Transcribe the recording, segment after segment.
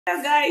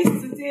Yeah, guys,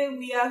 today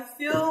we are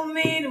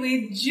filming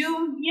with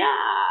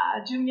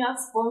Jumia. Jumia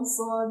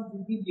sponsored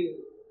the video.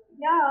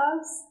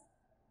 Yes,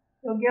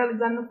 your girl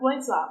is an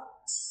influencer.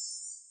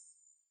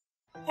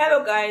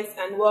 Hello guys,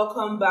 and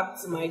welcome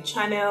back to my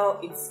channel.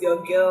 It's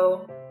your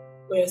girl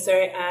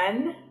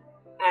Mysranne,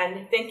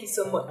 and thank you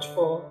so much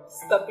for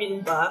stopping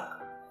back.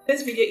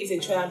 This video is a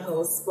try on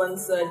haul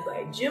sponsored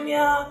by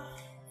Jumia.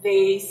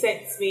 They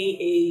sent me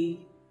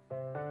a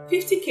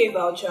 50k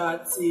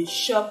voucher to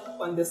shop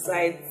on the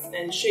site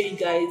and show you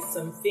guys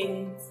some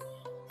things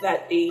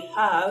that they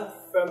have,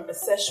 from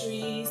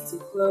accessories to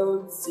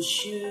clothes to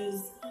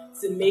shoes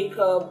to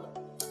makeup.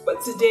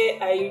 But today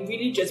I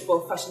really just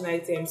bought fashion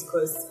items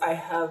because I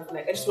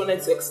just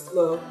wanted to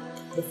explore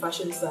the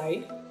fashion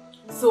side.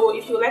 So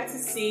if you like to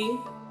see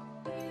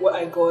what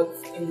I got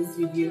in this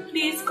video,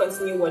 please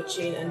continue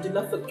watching and do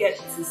not forget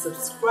to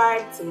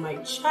subscribe to my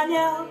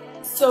channel.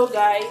 So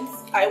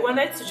guys, I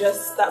wanted to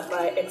just start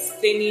by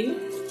explaining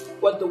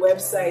what the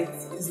website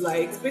is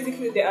like.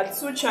 Basically, there are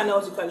two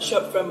channels you can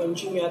shop from on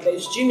Jumia.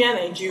 There's Jumia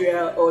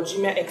Nigeria or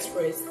Jumia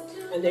Express,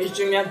 and there's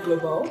Jumia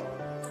Global.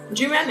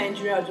 Jumia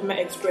Nigeria or Jumia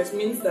Express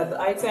means that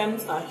the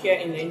items are here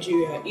in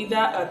Nigeria, either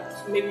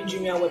at maybe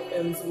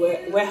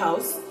Jumia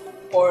warehouse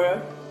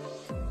or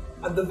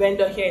at the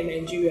vendor here in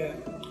Nigeria.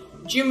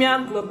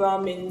 Jumia Global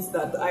means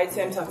that the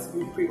items have to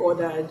be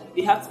pre-ordered.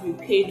 They have to be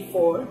paid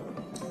for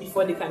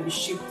before they can be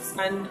shipped.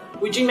 And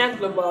with Jumia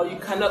Global, you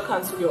cannot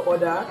cancel your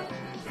order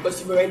because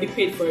you've already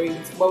paid for it.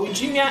 But with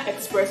Jumia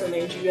Express in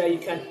Nigeria, you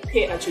can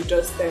pay at your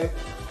doorstep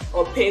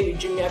or pay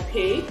with Jumia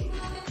Pay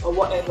or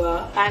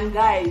whatever. And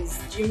guys,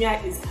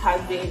 Jumia is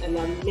having an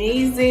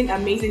amazing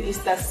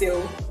Easter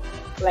sale.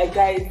 Like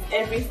guys,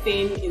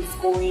 everything is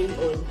going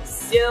on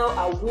sale.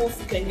 At Wolf,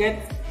 you can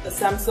get a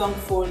Samsung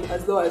phone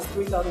as low as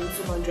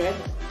 3,200.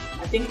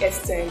 I think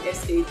S10,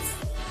 S8.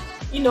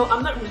 You know,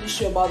 I'm not really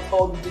sure about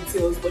all the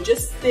details, but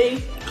just stay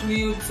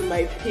glued to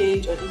my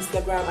page on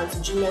Instagram and to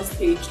Jumia's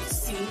page to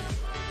see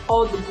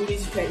all the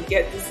goodies you can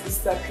get this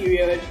Easter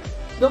period.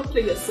 Don't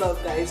play yourself,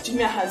 guys.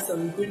 Jumia has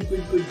some good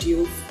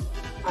deals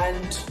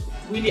and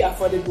really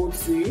affordable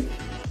too.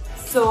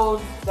 So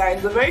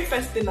guys, the very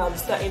first thing I'll be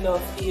starting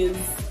off is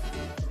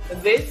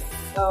this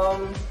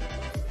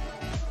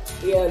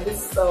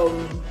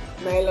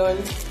nylon,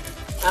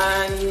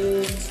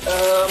 and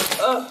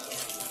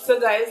so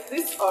guys,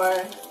 this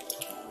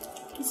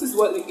is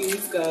what it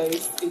is,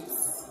 guys.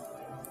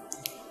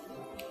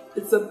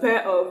 It's a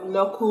pair of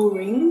knuckle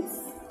rings.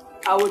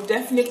 I will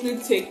definitely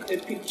take a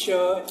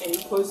picture and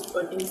post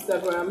on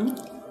Instagram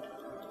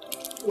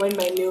when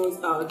my nails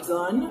are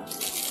done.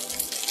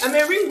 I'm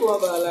a ring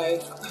lover,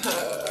 like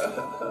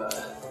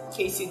in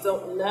case you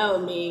don't know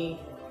me,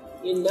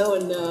 you know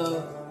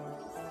now.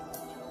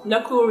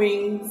 Knuckle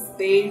rings,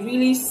 they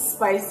really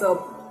spice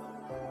up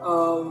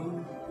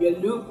your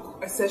look.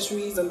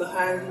 Accessories on the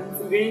hands,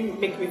 they really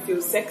make me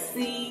feel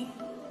sexy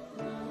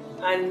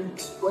and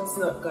what's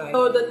not, guys.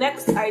 So the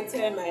next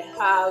item I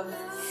have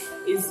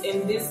is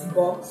in this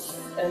box,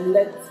 and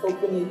let's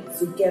open it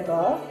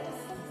together.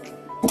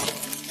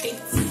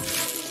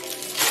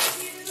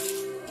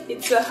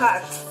 It's a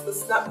hat, a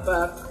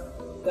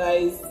snapback,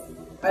 guys.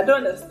 I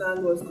don't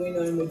understand what's going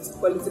on with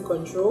quality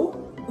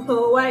control.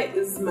 Why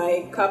is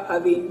my cap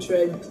having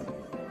thread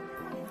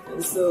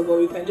and so, but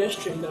we can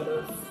just trim that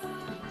off.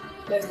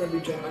 Let's not be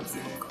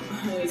dramatic.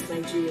 It's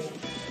Nigeria.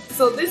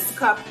 So this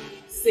cap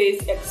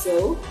says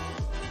XO.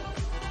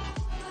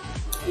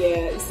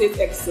 Yeah, it says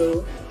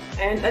XO.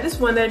 And I just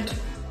wanted,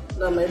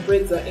 now my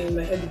braids are in,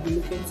 my head will be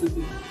looking too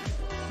big.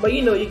 But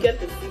you know, you get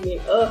the feeling,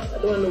 I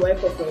don't want to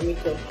wipe off my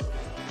makeup.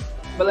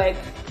 But like,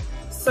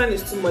 sun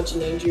is too much in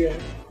Nigeria.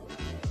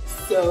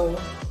 So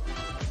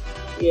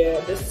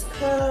yeah, this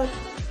cap,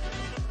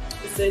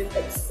 it says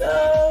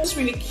XO. It's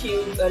really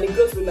cute, and it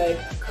goes with like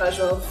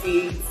casual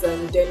fits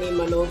and denim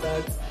and all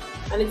that.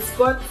 And it's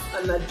got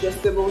an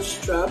adjustable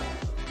strap.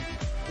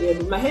 Yeah,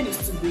 but my head is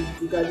too big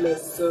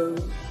regardless, so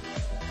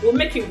we'll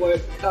make it work.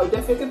 I'll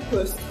definitely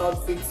post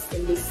outfits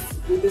in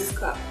with this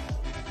cap.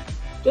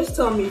 Just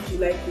tell me if you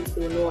like it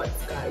or not,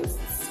 guys.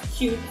 It's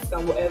cute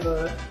and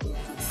whatever.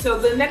 So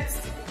the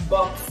next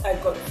box I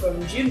got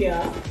from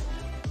Jumia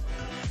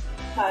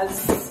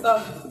has,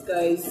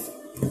 guys,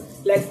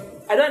 like,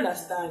 I don't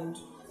understand.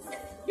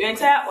 Your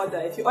entire order,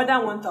 if you order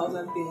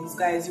 1,000 things,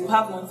 guys, you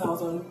have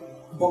 1,000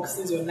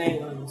 boxes or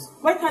nylons.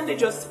 Why can't they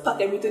just pack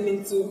everything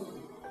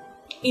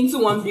into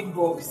one big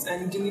box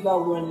and deliver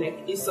one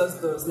like ASOS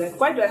does? Like,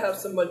 why do I have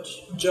so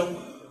much junk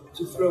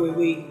to throw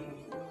away?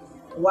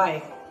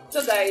 Why?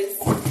 So guys,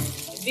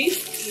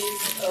 this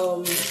is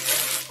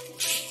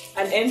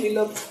an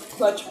envelope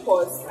clutch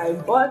purse I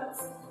bought.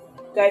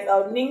 Guys,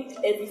 I'll link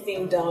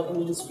everything down in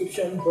the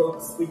description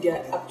box with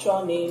their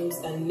actual names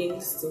and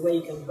links to where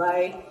you can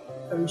buy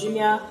from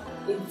Jumia.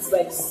 It's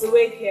like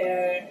suede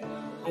hair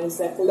and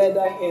it's like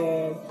leather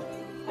hair,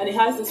 and it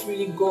has this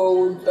really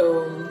gold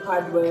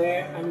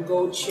hardware and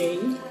gold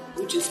chain,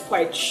 which is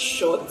quite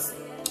short,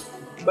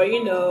 but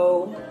you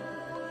know,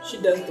 she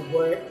does the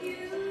work.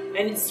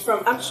 And it's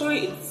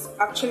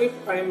actually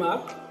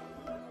Primark.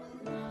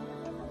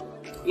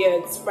 Yeah,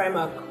 it's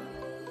Primark.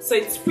 So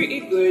it's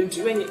pretty good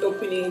when you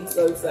open it.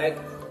 So it's like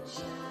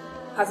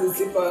has a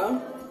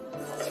zipper.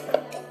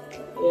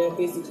 Yeah,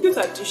 basically good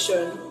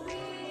addition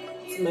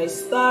to my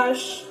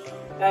stash.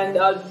 And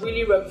I'll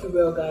really rock you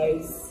well,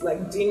 guys.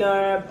 Like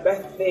dinner,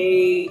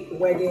 birthday,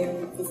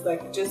 wedding, it's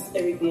like just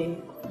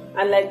everything.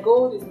 And like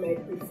gold is my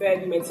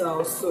preferred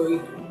metal, so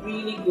it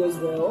really goes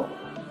well.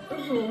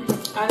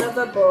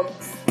 Another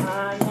box,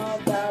 guys.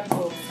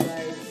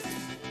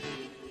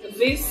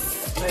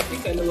 This, I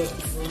think I know what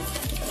this is.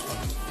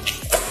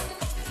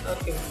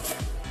 Okay.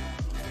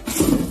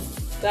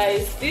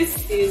 Guys,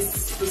 this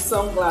is the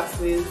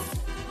sunglasses.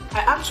 I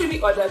actually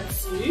ordered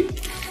 2,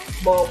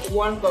 but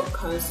 1 got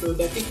cancelled.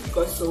 I think it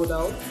got sold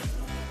out.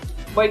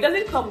 But it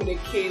doesn't come with a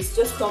case,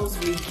 it just comes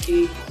with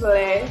a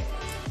clear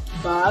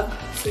bag,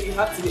 so you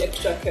have to be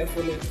extra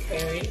careful in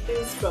carrying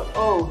things from.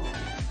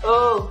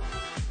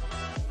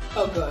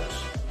 Oh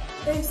gosh,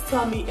 please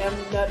tell me I'm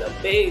not a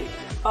babe.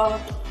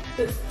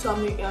 Please tell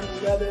me I'm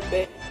not a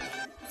babe.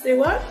 Say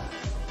what?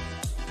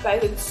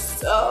 Guys, it's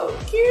so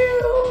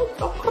cute.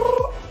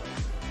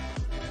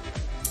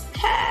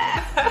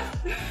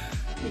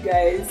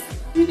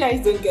 You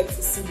guys don't get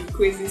to see the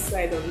crazy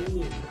side of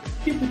me.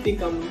 People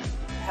think I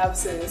have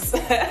sense.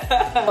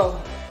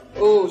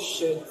 oh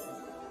shit,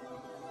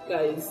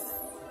 guys.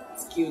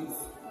 It's cute,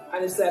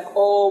 and it's like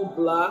all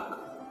black.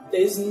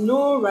 There's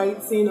no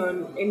writing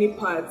on any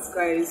parts,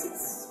 guys.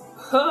 It's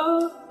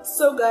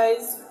so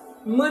guys,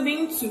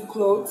 moving to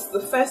clothes, the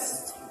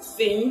first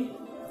thing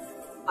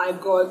I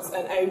got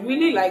and I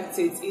really liked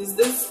it is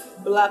this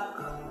black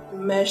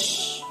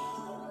mesh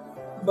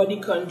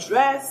bodycon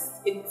dress.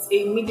 It's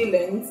a midi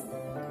length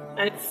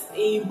and it's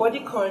a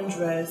bodycon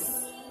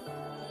dress.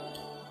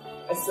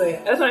 I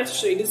just wanted to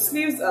show you, the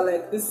sleeves are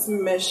like this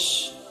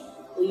mesh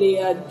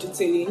layered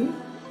detailing.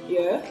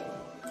 Yeah,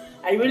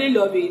 I really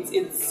love it.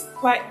 It's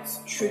quite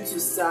true to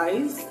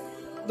size.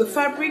 The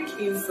fabric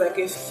is like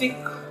a thick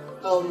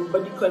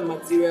bodycon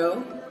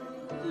material.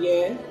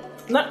 Yeah,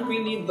 not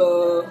really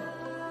the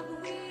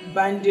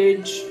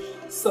bandage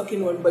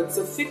stocking one, but it's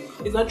a thick,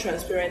 it's not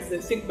transparent,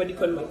 it's a thick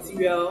bodycon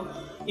material.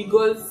 It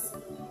goes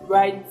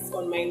right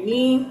on my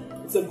knee.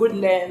 It's a good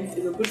length,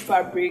 it's a good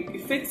fabric,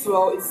 it fits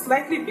well. It's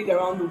slightly big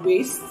around the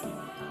waist,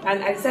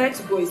 and I decided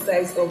to go a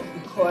size up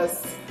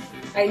because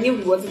I knew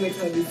it wasn't going to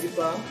have a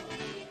zipper,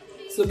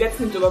 so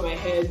getting it over my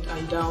head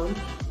and down.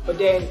 But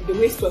then the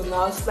waist was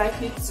now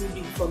slightly too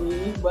big for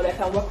me, but I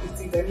can work with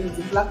it. I mean, it's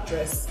a black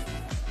dress.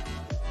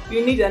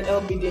 You need an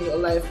LBD in your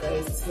life,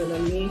 guys. It's an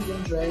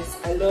amazing dress.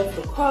 I love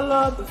the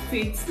color, the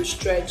fit, the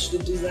stretch, the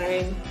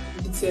design,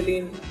 the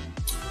detailing,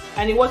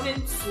 and it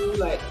wasn't too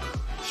like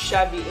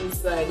shabby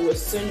inside. It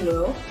was sewn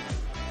well.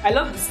 I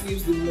love the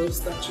sleeves the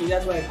most, actually.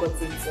 That's why I got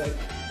it. It's like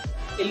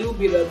a little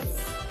bit of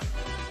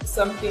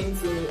something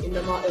in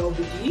normal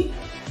LBD.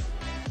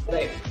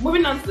 Like,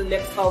 moving on to the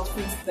next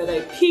outfit that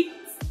I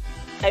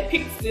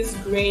picked this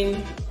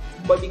green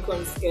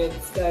bodycon skirt,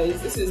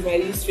 guys. This is my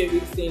least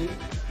favorite thing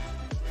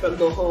from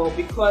the haul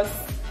because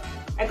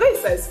I got a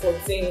size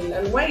 14,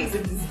 and why is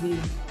it this big?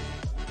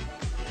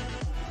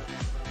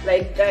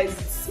 Like, guys,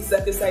 it's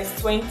like a size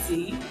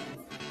 20,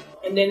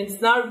 and then it's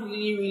not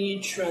really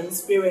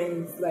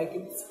transparent. Like,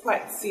 it's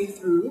quite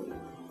see-through.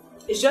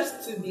 It's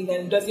just too big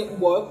and it doesn't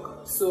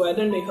work, so I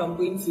don't know if I'm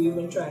going to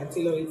even try and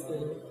tailor it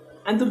in.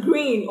 And the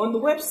green on the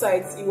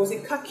website, it was a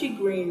khaki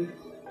green.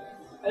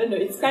 I don't know,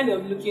 it's kind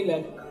of looking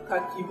like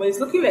khaki, but it's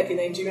looking like a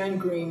Nigerian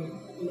green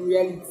in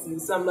reality.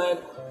 So I'm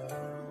like,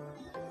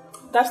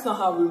 that's not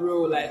how we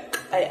roll. Like,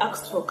 I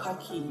asked for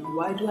khaki,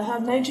 why do I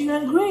have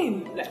Nigerian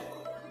green? Like,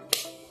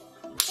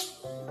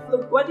 the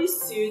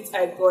bodysuit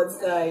I got,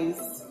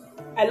 guys,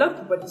 I love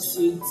the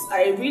bodysuits.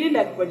 I really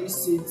like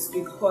bodysuits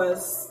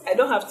because I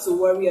don't have to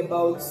worry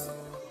about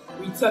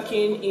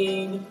retucking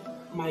in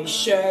my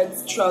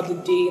shirts throughout the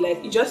day.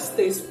 Like, it just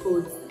stays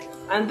put.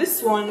 And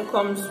this one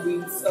comes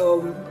with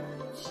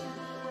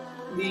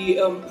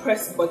the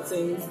press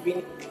buttons.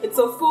 It's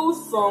a full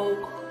thong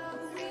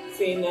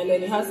thing, and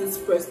then it has these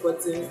press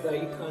buttons that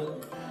you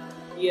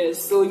can,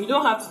 so you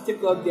don't have to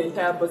take off the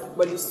entire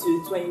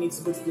bodysuit when you need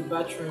to go to the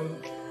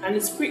bathroom. And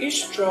it's pretty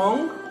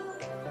strong.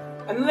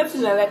 Another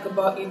thing I like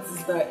about it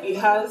is that it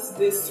has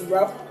this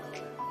wrap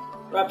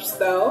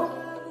style,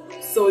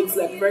 so it's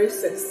like very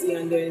sexy,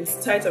 and then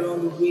it's tight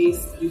around the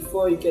waist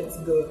before you get to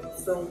the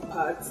thong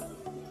part.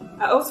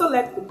 I also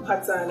like the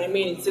pattern. I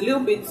mean, it's a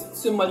little bit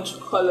too much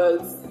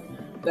colors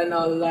than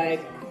I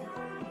like.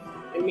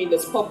 I mean,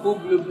 there's purple,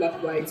 blue,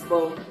 black, white,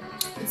 but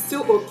it's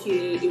still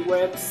okay. It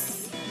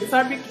works. The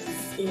fabric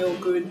is,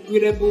 good,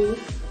 breathable.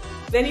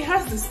 Then it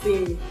has this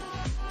thing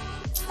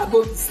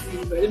above the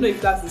sleeve. I don't know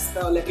if that's the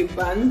style, like a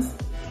band.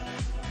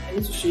 I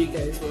need to show you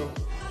guys well.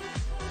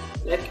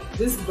 Like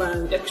this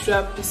band,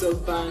 extra piece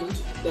of band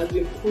that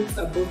we put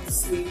above the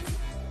sleeve,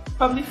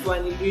 probably for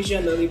an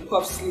illusion of a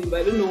puff sleeve.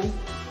 I don't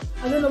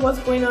know what's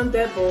going on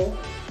there, but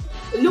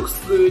it looks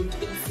good.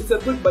 It's a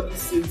good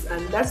bodysuit,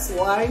 and that's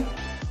why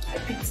I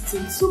picked it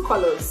in 2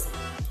 colors.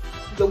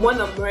 The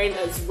one I'm wearing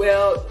as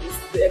well is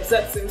the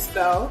exact same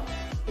style.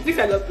 I think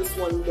I love this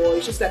one more.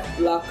 It's just like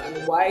black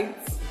and white.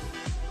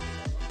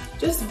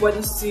 Just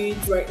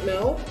bodysuit right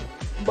now.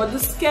 But the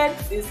skirt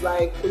is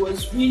like, it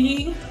was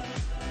really,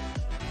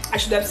 I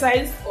should have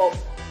sized up.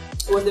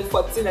 It was a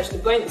 14, I should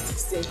have gone in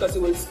 16 because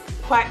it was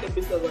quite a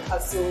bit of a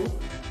hassle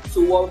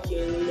to walk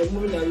in, you know,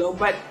 moving along.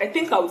 But I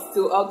think I'll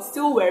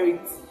still wear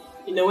it,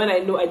 you know, when I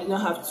know I do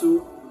not have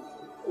to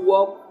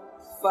walk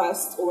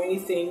fast or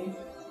anything,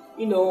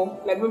 you know,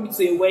 like maybe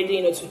to a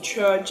wedding or to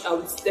church. I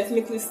would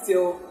definitely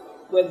still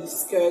wear the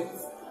skirt.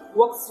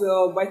 Works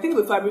well, but I think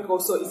the fabric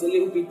also is a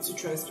little bit too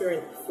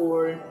transparent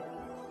for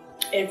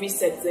every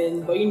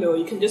setting. But you know,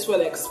 you can just wear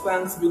like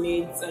Spanx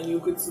beneath and you're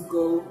good to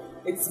go.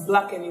 It's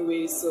black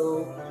anyway,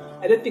 so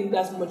I don't think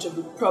that's much of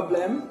a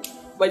problem.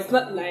 But it's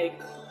not like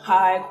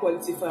high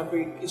quality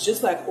fabric, it's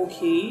just like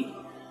okay.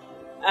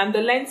 And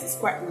the length is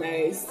quite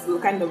nice, the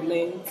kind of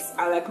length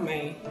I like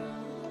my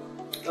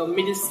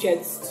midi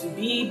skirts to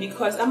be,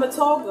 because I'm a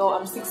tall girl,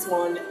 I'm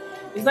 6'1".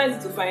 It's not easy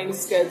to find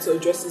skirts or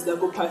dresses that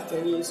go past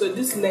your knee. So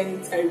this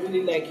length, I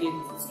really like it.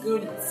 It's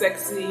good, it's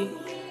sexy,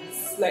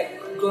 it's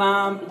like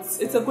glam,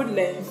 it's a good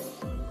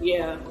length.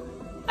 Yeah.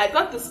 I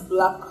got this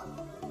black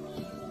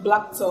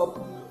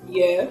top.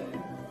 Yeah.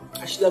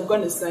 I should have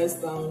gone a size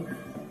down.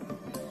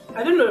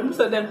 I don't know, most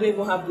of them don't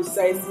even have the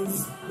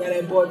sizes that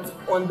I bought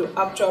on the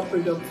actual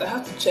product. I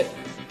have to check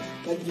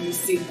like the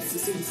receipts to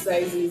see the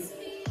sizes.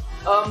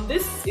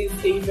 This is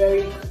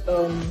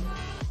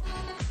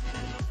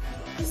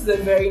a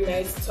very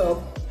nice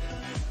top.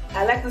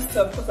 I like this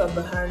top because of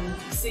the hand.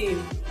 See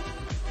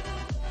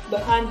the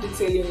hand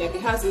detailing, like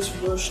it has this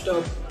ruched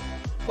up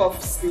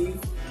puff sleeve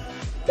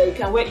that you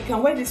can wear. You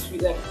can wear this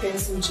with like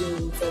pencil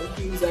jeans and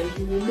heels and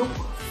you will look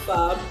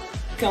fab.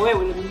 You can wear it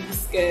with a mini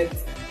skirt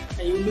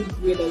and you look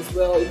great as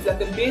well. It's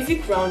like a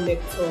basic round neck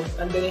top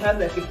and then it has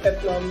like a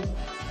peplum,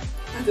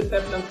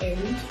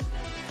 end.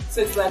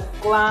 So it's like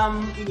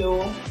glam, you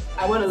know.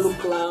 I want to look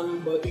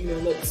glam, but you know,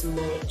 not too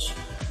much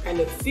kind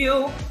of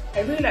feel. I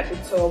really like the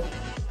top.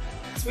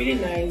 It's really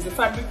nice. The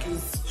fabric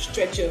is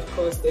stretchy, of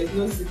course. There's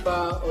no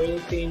zipper or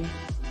anything.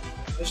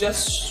 It's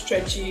just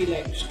stretchy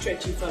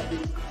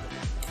fabric.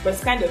 But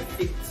it's kind of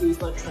thick too,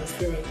 it's not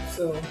transparent.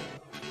 So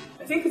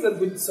I think it's a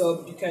good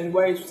top. You can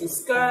wear it with the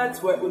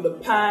skirt, wear it with the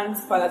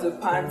pants, palazzo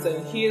pants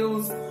and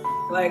heels.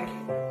 Like,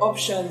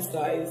 options,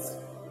 guys.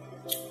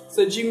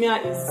 So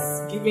Jumia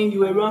is giving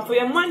you a run for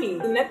your money.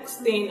 The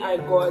next thing I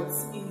got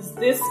is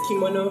this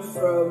kimono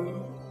from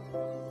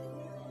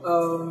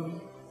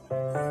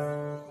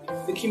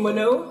the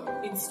kimono.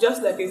 It's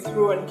just like a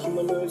throw-on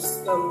kimono,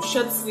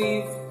 short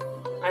sleeve,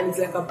 and it's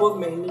like above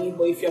my knee.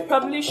 But if you're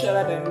probably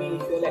shorter than me,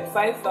 if you're like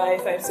 5'5",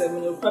 5'7",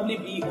 it'll probably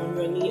be on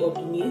your knee or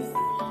beneath.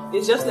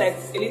 It's just like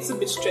a little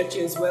bit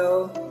stretchy as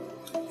well.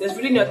 There's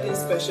really nothing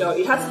special.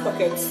 It has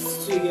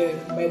pockets too here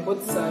by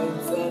both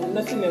sides and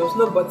nothing else.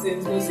 No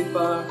buttons, no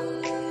zipper.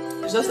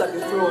 It's just like a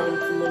throw-on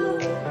kimono.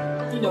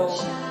 You know,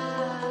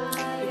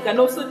 you can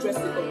also dress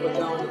it up or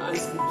down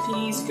as you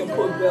please. You can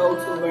put a belt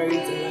over it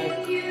and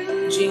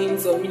like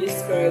jeans or mini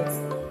skirts.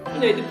 You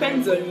know, it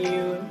depends on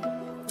you.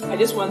 I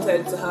just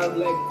wanted to have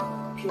like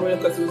kimono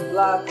because it was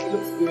black. It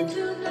looks good.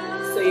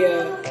 So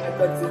yeah, I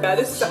got it.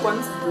 This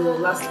second to the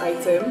last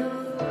item,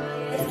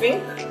 I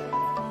think.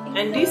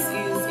 And this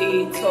is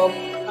a top.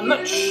 I'm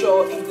not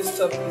sure if this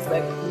top is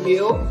like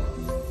male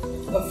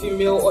or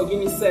female or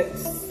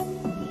unisex.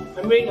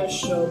 I'm really not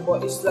sure,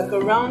 but it's like a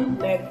round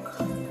neck,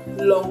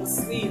 long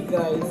sleeve,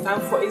 guys.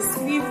 And for a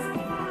sleeve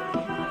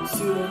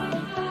to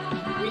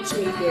reach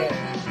me here,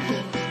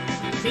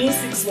 being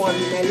 6'1"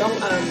 with my long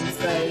arms,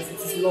 guys, it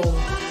is long.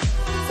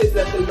 So it's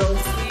like a long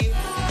sleeve.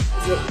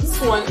 So this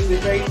one is a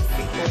very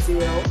thick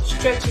material,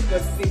 stretchy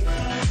but thick.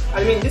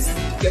 I mean, this is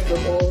get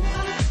of all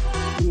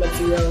the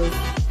materials.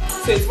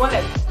 So it's one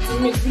like, to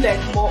me it's really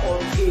like more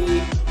of a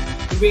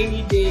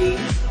rainy day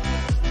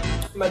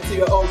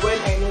material, or when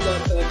I know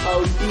that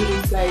I'll be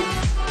inside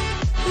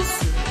this,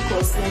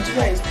 because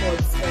Nigeria is hot,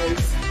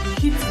 guys. The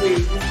heat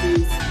wave these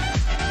days,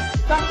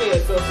 you can't pay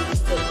yourself with this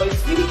stuff, but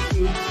it's really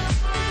cute.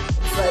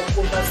 It's like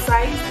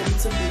oversized a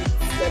little bit,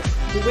 like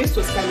the waist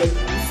was kind of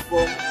loose,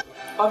 but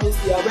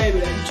obviously I wear it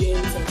with like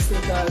jeans and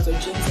sneakers or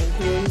jeans and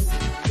heels.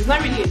 It's not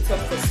really a top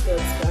for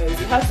skirts, guys.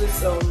 It has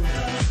this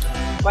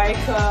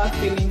biker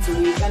feeling to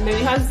it, and then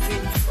it has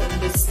zips on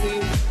the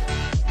sleeve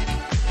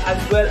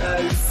as well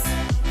as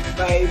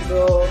by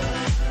the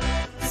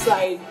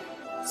side,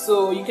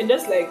 so you can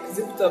just like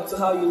zip it up to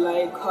how you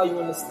like, how you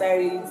want to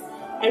style it.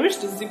 I wish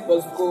the zip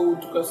was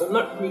gold because I'm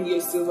not really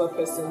a silver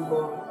person,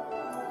 but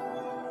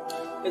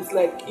it's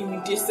like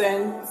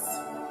iridescent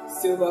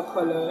silver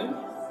color.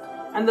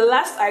 And the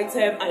last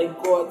item I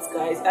got,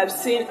 guys, I've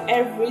seen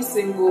every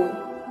single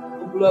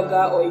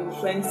blogger or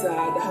influencer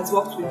that has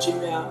worked with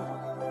Jumia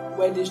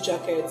wear this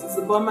jacket. It's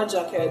a bomber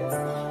jacket.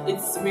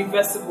 It's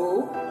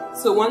reversible,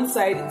 so one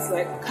side it's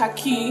like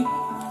khaki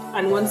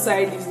and one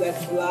side is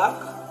like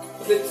black.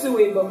 It's a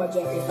two-way bomber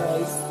jacket,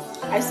 guys.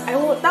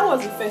 That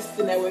was the first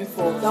thing I went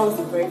for. That was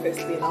the very first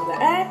thing. I was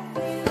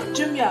like,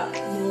 Jumia,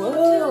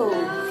 no.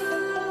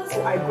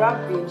 So I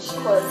grabbed it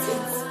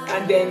because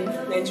and then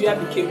Nigeria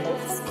became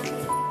hot.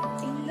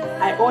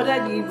 I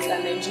ordered it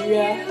and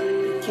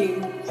Nigeria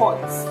became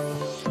hot.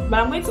 But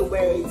I'm going to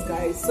wear it,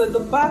 guys. So the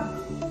back,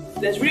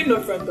 there's really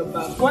no front or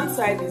back. One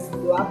side is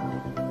black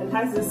and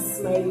has this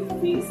smiley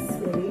face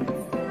on it.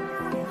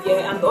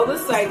 Yeah, and the other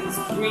side is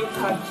green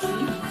khaki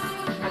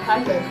and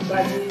has like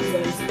badges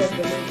and stuff on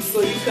it.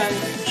 So you can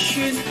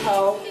choose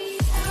how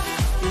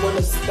you want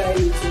to style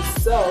it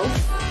yourself.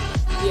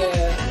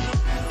 Yeah.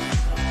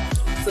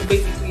 So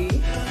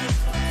basically,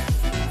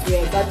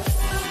 yeah, that's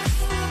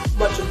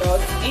much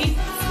about it,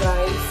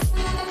 guys.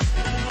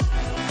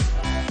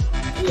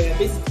 Yeah,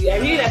 basically, I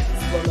really like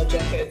this bomber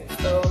jacket.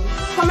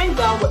 Comment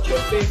down what your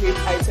favorite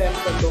item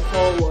from the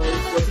haul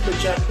was. Was it the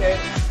jacket?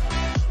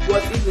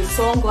 Was it the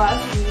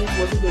sunglasses?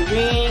 Was it the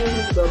ring?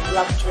 Was it the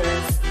black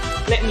dress?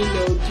 Let me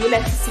know. Do you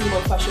like to see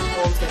more fashion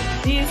hauls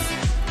like this?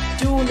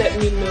 Do let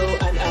me know,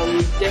 and I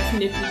will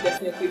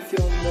definitely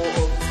film more of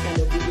this kind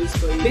of videos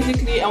for you.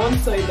 Basically, I want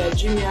to tell you that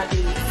Jumia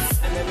is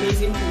an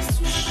amazing place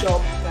to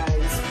shop,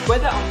 guys.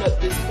 Whether or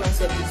not they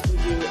sponsor this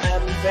video, I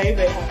am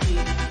very happy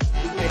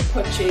with my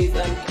purchase,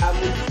 and I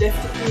will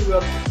definitely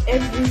rock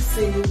every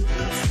single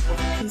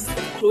piece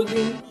of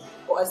clothing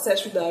or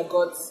accessory that I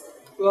got.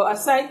 Well,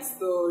 aside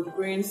the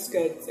green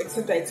skirt,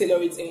 except I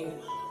tailor it in,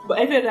 but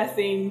every other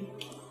thing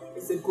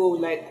is a go.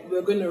 Like,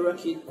 we're gonna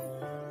rock it.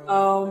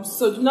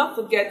 So do not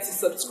forget to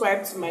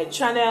subscribe to my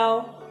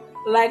channel,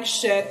 like,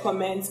 share,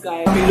 comment,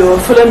 guys below,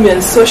 follow me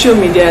on social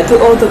media, do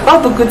all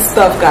the good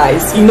stuff,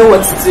 guys. You know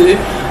what to do.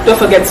 Don't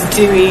forget to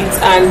do it,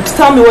 and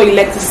tell me what you'd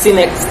like to see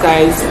next,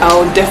 guys.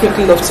 I'll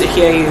definitely love to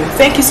hear you.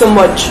 Thank you so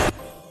much.